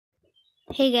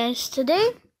Hey guys,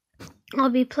 today I'll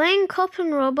be playing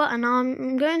CopNRobber and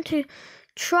I'm going to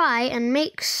try and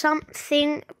make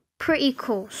something pretty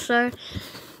cool. So,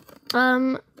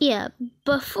 yeah,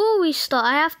 before we start,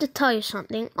 I have to tell you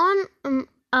something. On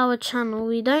our channel,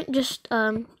 we don't just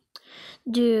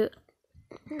do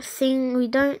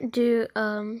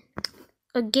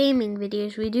gaming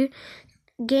videos. We do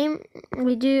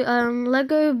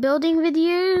Lego building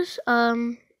videos.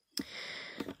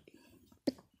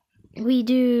 We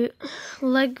do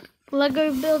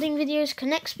Lego building videos,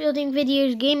 Connects building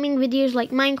videos, gaming videos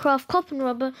like Minecraft,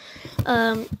 CopNRobber,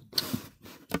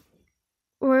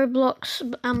 Roblox,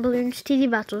 and Bloons TD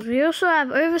Battles. We also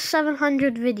have over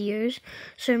 700 videos,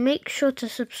 so make sure to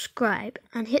subscribe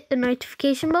and hit the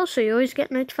notification bell so you always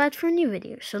get notified for a new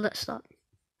video. So let's start.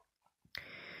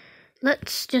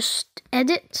 Let's just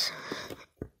edit.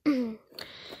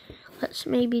 Let's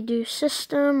maybe do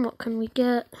system. What can we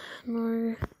get?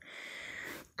 No.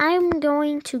 I'm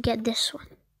going to get this one.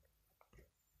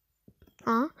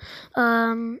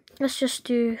 Let's just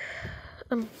do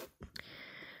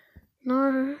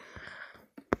no.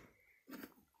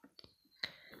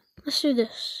 Let's do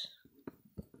this.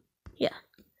 Yeah.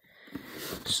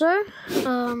 So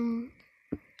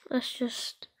let's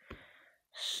just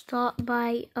start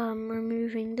by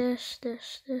removing this.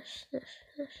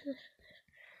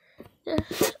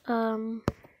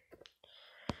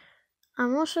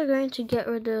 I'm also going to get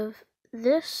rid of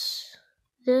this.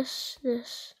 I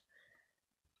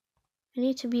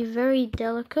need to be very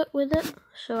delicate with it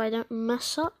so I don't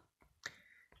mess up.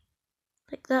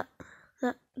 Like that.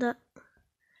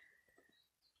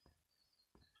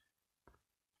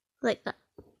 Like that.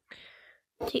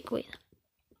 Take away that.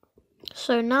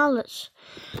 So now let's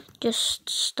just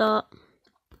start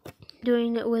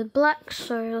doing it with black.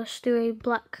 So let's do a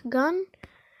black gun.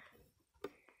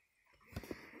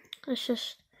 Let's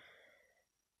just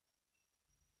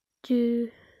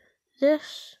do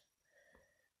this.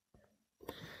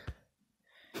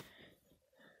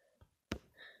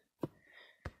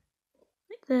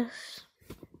 Like this.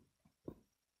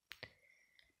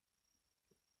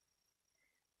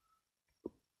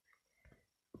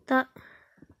 That.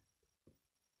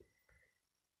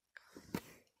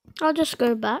 I'll just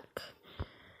go back.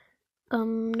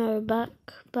 No, back.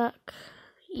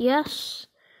 Yes.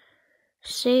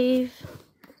 Save.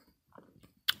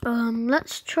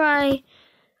 Let's try.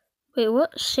 Wait,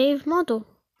 what? Save model?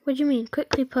 What do you mean?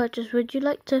 Quickly purchase. Would you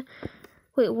like to?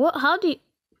 Wait, what? How do you?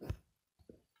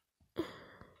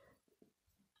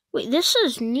 Wait, this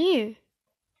is new.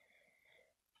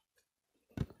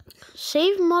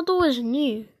 Save model is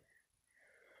new.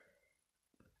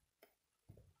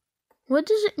 What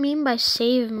does it mean by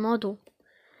save model?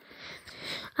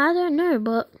 I don't know,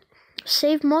 but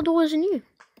save model is new.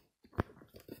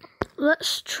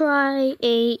 Let's try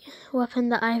a weapon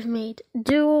that I've made.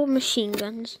 Dual machine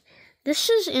guns. This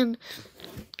is in,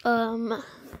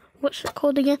 what's it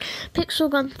called again? Pixel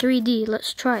Gun 3D.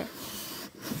 Let's try it.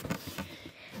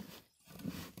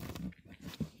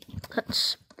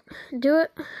 Let's do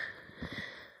it.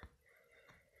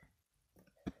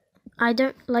 I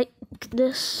don't like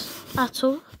this at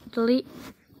all. Delete.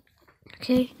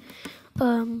 Okay.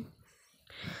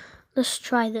 Let's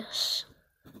try this.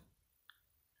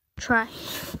 Try.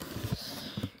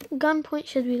 Gun point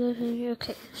should be living here.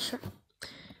 Okay, so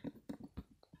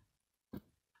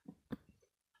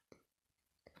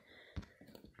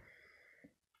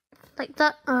like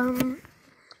that.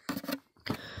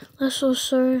 Let's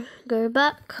also go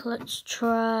back. Let's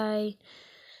try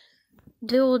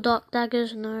dual dark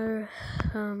daggers. No.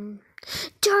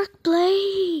 Dark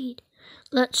blade.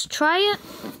 Let's try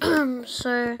it.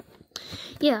 So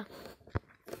yeah.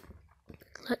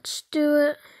 Let's do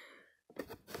it.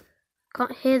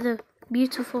 Can't hear the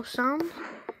beautiful sound.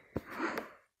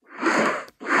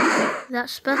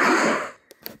 That's better.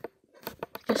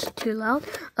 Just too loud.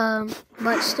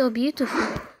 But it's still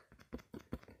beautiful.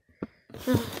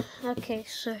 Okay,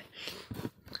 so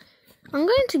I'm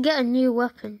going to get a new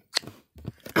weapon.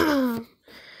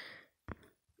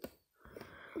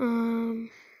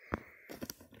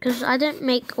 Because I don't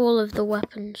make all of the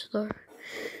weapons though.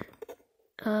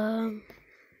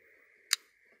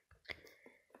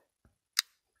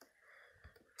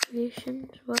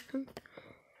 Creations, weapon.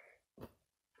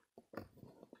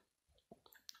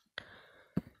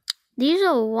 These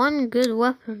are one good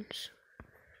weapons.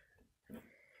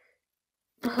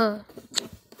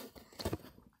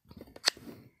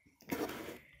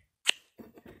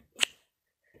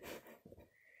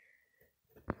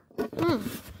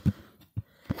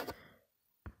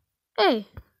 Hey,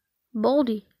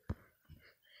 Baldy.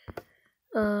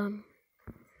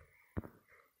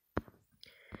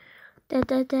 What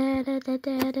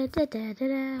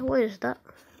is that?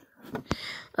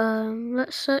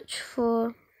 Let's search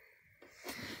for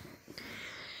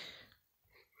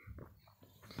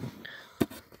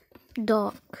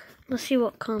dark. Let's see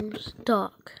what comes.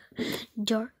 Dark.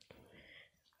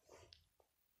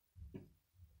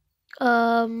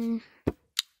 I'm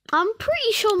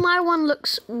pretty sure my one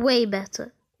looks way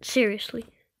better. Seriously.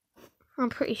 I'm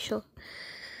pretty sure.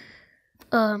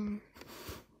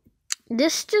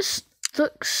 This just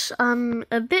looks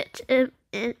a bit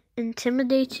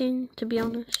intimidating, to be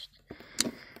honest.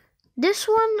 This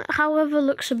one, however,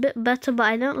 looks a bit better, but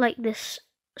I don't like this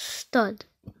stud,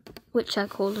 which I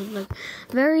call him, like,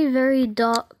 very, very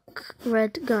dark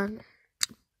red gun.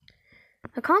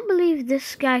 I can't believe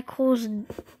this guy calls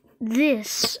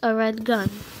this a red gun.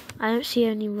 I don't see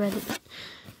any red.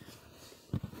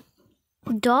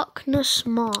 Darkness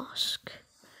Mask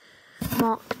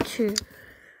Mark II.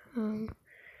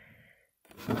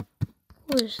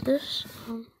 What is this?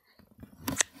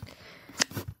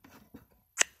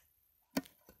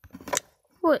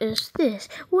 What is this?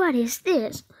 What is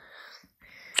this?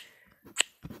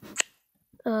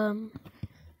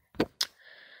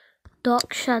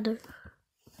 Dark Shadow.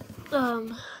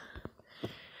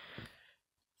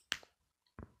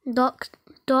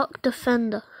 Dark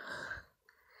Defender.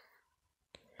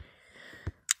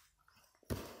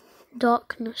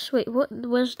 Darkness. Wait, what?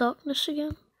 Where's darkness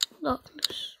again?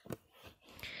 Darkness.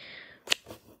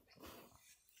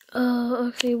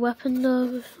 Okay,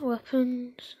 weapons.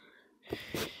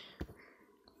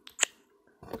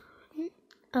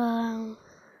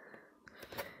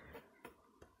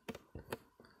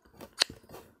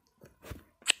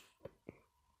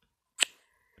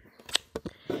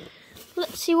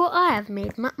 Let's see what I have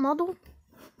made. Map model.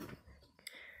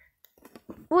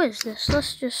 What is this?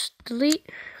 Let's just delete.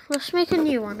 Let's make a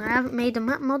new one. I haven't made a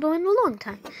map model in a long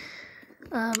time.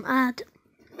 Add.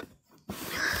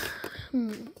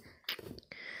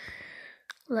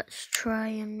 Let's try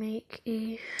and make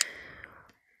a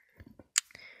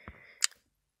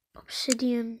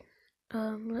obsidian.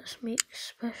 Let's make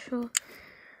special.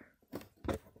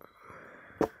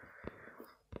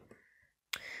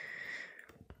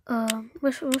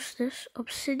 What's this?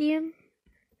 Obsidian.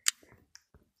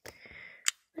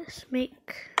 Let's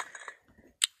make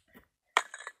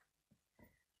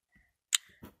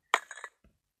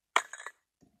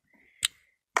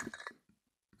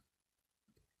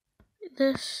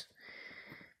this.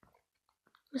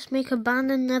 Let's make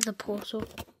abandoned nether portal.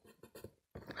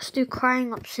 Let's do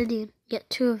crying obsidian. Get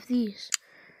 2 of these.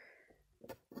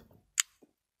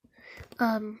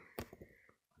 And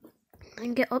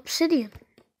get obsidian.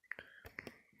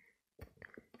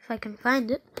 If I can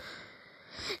find it.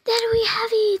 There we have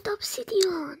it,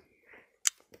 obsidian.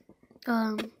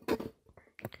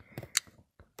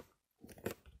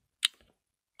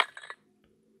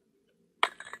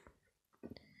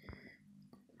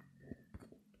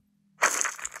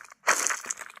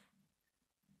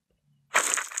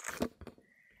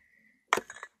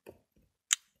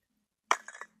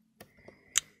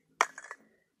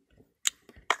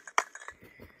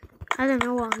 I don't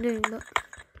know what I'm doing, but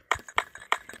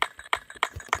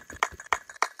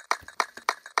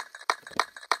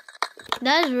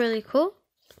that is really cool.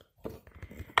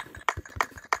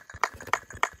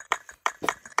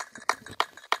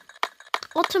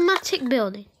 Automatic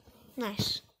building.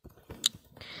 Nice.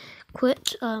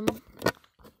 Quit.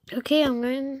 Okay, I'm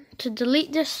going to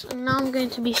delete this, and now I'm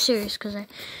going to be serious because I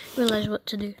realized what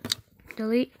to do.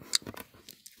 Delete.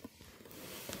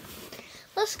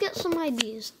 Let's get some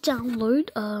ideas.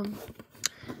 Download.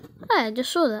 I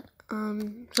just saw that.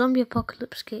 Zombie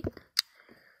Apocalypse Cake.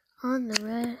 On the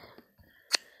red.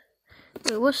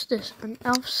 Wait, what's this? An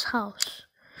elf's house.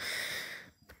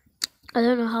 I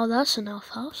don't know how that's an elf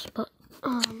house, but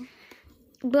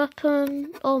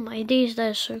weapon. Oh my days,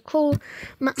 that is so cool.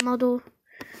 Map model.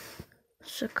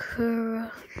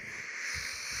 Sakura.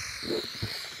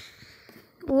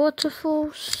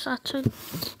 Waterfall. Saturn.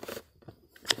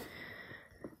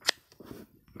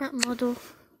 Map model.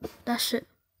 That's it.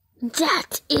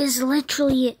 That is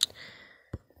literally it.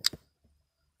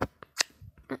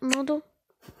 Map model.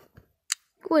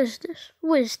 What is this?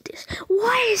 What is this?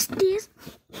 What is this?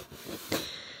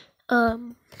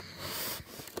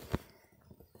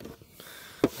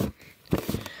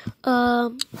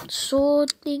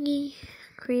 Sword thingy.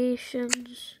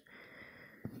 Creations.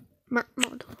 Map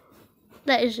model.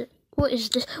 That is it. What is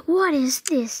this? What is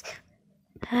this?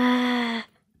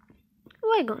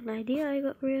 Oh, I got an idea. I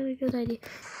got a really good idea.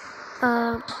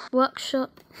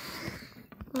 Workshop.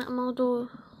 Map model.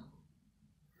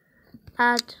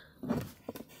 Add.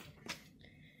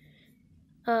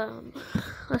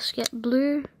 let's get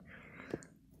blue.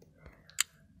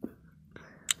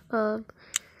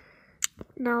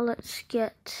 Now let's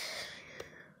get,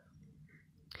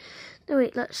 no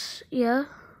wait,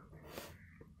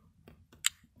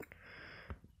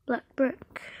 black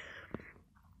brick.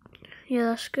 Yeah,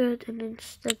 that's good. And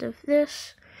instead of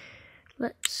this,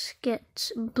 let's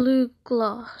get blue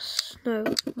glass. No,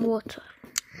 water.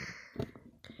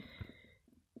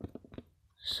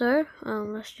 So,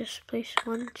 let's just place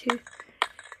 1, 2,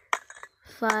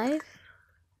 5.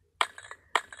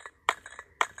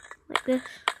 Like this.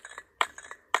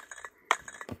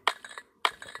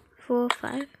 4,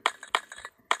 5.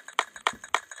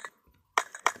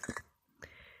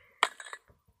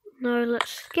 No,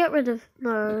 let's get rid of,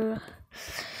 no.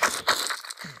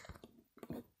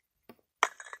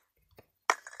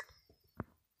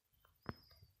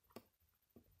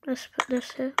 Let's put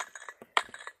this here.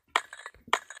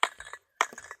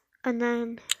 And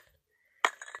then,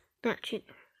 actually,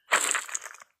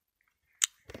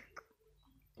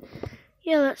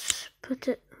 yeah, let's put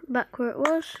it back where it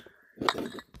was.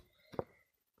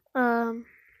 Let's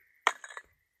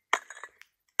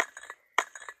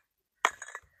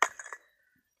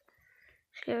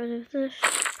get rid of this.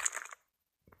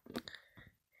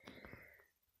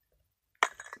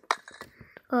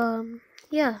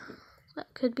 Yeah,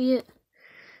 that could be it.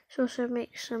 Let's also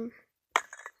make some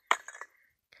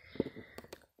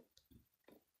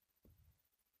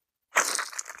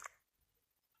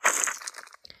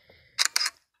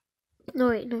no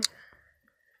wait, no.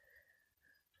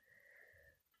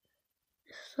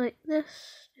 Just like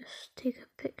this. Just take a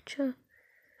picture.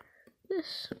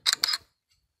 This.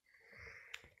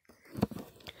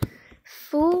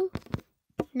 Full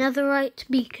netherite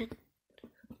beacon.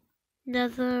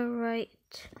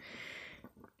 Netherite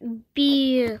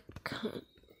beacon.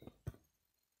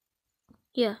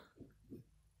 Yeah.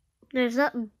 Now, is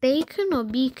that bacon or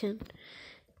beacon?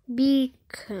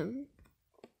 Beacon.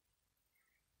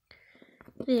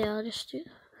 Yeah, I'll just do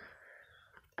that.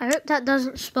 I hope that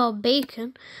doesn't spell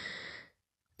bacon.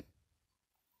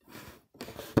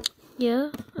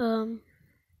 Yeah,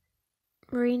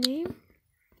 rename.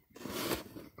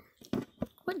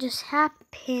 What just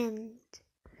happened?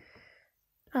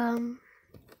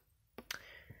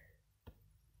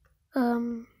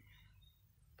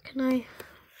 Can I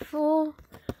full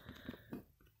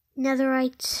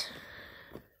netherite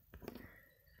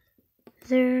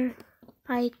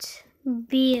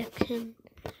beacon?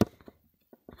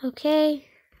 Okay,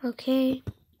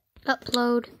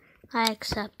 upload. I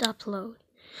accept upload.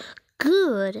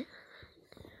 Good.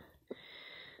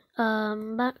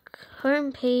 Back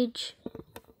home page.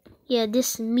 Yeah,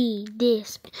 this me.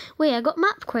 Wait, I got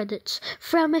map credits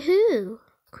from who?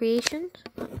 Creations,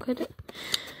 map credit.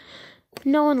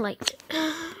 No one liked it.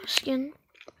 Skin.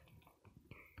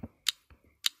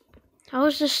 How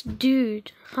was this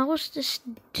dude? Let's just,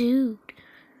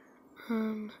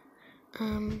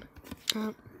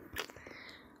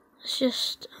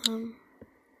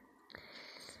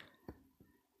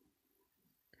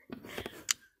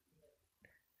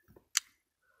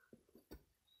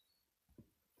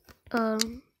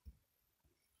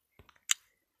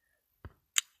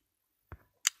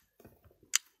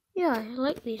 yeah, I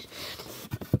like these.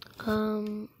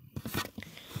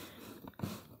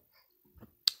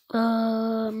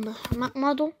 Map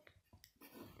model.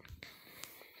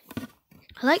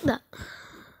 I like that.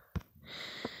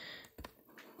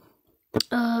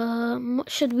 What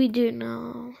should we do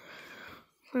now?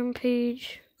 Home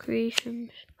page,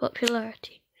 creations,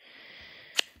 popularity.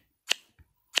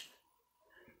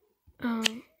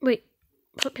 Wait,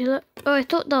 popular. Oh, I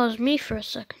thought that was me for a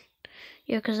second.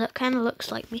 Yeah, because that kind of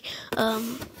looks like me.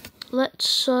 Let's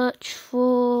search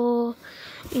for.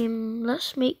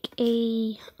 Let's make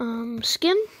a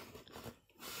skin.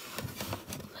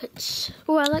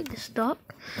 Oh, I like this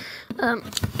dark.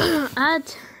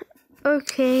 Add.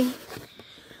 Okay.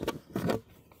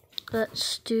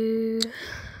 Let's do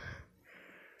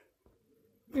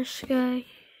this guy.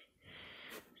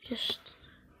 Just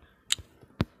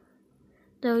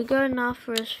there we go. Now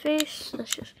for his face,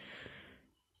 let's just.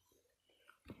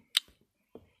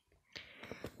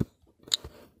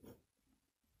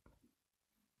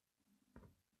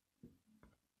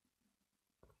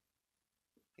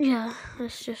 Yeah,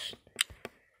 let's just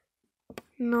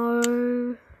no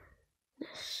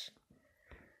this.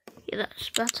 Yeah, that's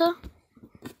better.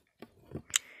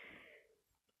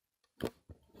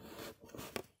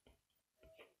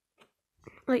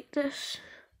 Like this.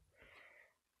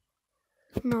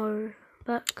 No,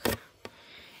 back.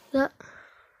 That.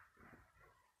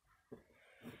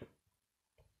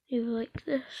 You like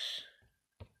this.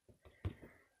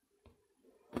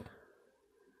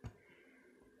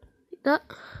 that.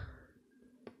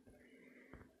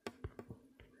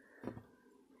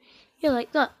 Yeah,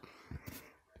 like that.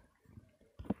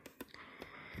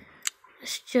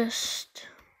 Let's just,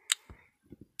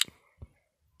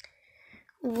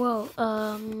 whoa,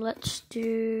 let's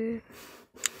do,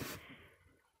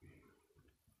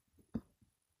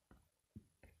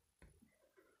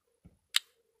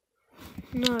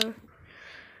 no.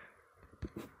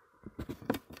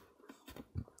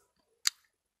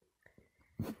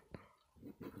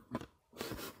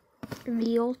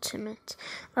 The ultimate,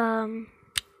 that,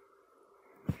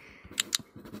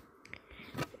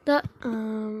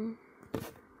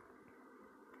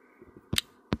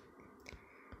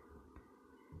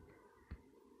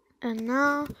 and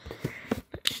now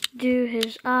let's do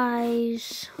his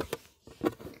eyes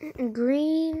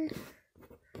green,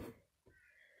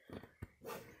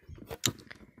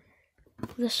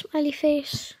 the smiley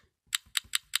face.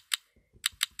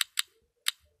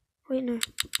 Wait, no.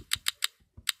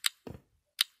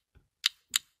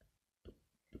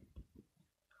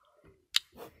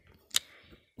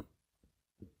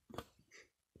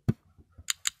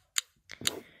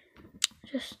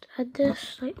 Just add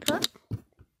this like that.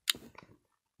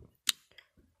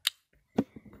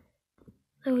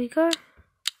 There we go.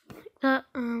 Like that.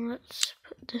 Let's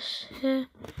put this here.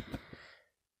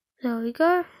 There we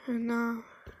go. And now,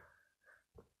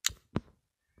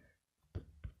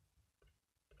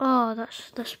 oh,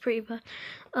 that's pretty bad.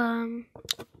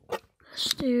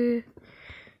 Let's do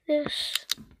this.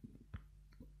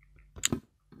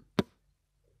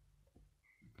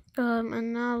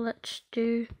 And now let's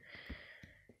do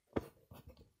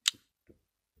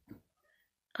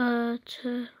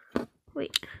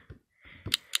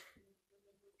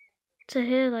to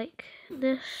here like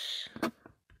this.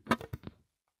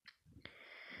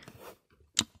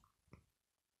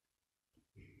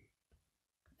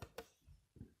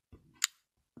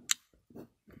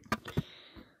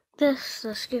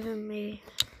 That's giving me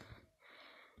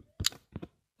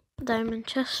diamond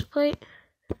chest plate.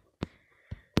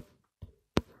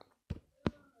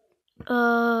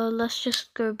 Let's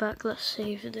just go back. Let's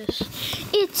save this.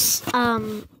 It's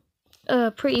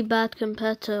pretty bad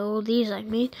compared to all these I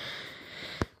made.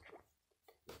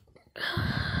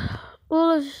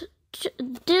 All of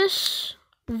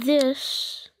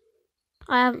this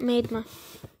I haven't made my.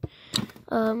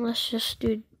 Let's just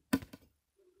do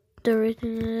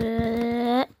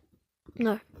the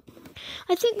no.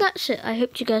 I think that's it. I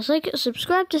hope you guys like it.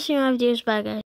 Subscribe to see my videos. Bye, guys.